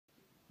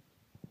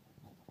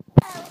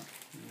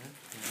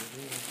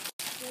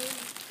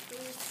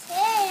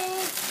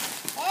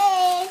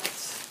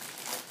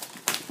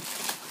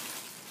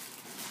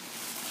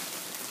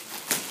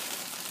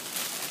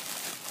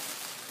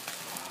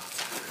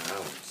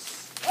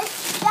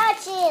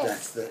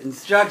What's the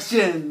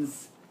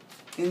instructions?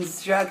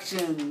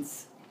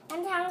 Instructions.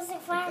 And how's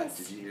it friends?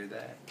 Did you hear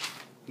that?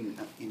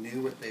 He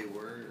knew what they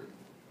were.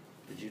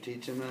 Did you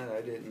teach him that?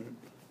 I didn't.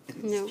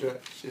 No.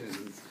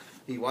 Instructions.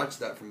 He watched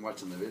that from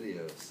watching the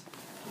videos.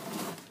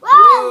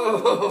 Whoa!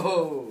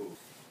 Whoa!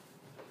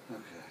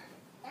 Okay.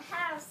 The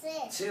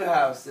houses. Two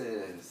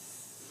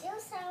houses.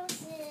 Those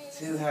houses.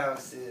 Two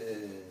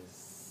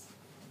houses.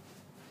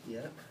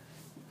 Yep.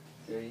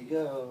 There you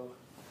go.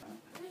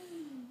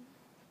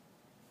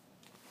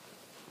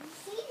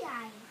 Sea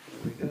lion.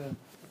 There we go.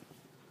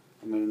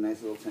 I made a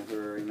nice little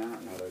temporary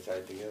mount. Now they're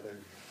tied together.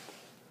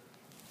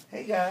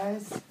 Hey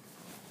guys.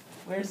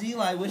 Where's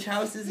Eli? Which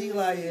house is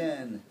Eli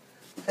in?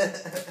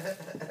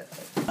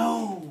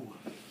 No!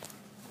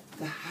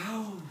 The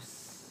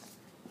house.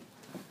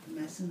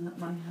 Messing up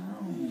my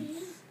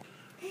house.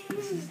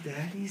 This is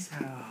Daddy's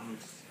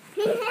house.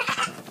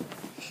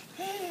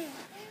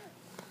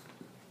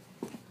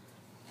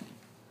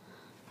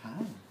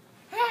 Hi.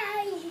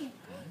 Hi.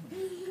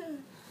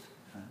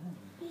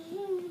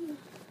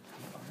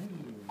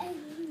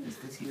 Is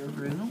this your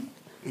room?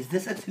 Is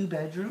this a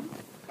 2-bedroom?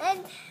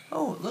 And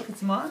Oh, look,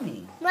 it's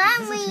Mommy. Is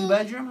Mommy. this a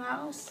 2-bedroom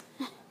house?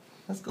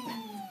 Let's go.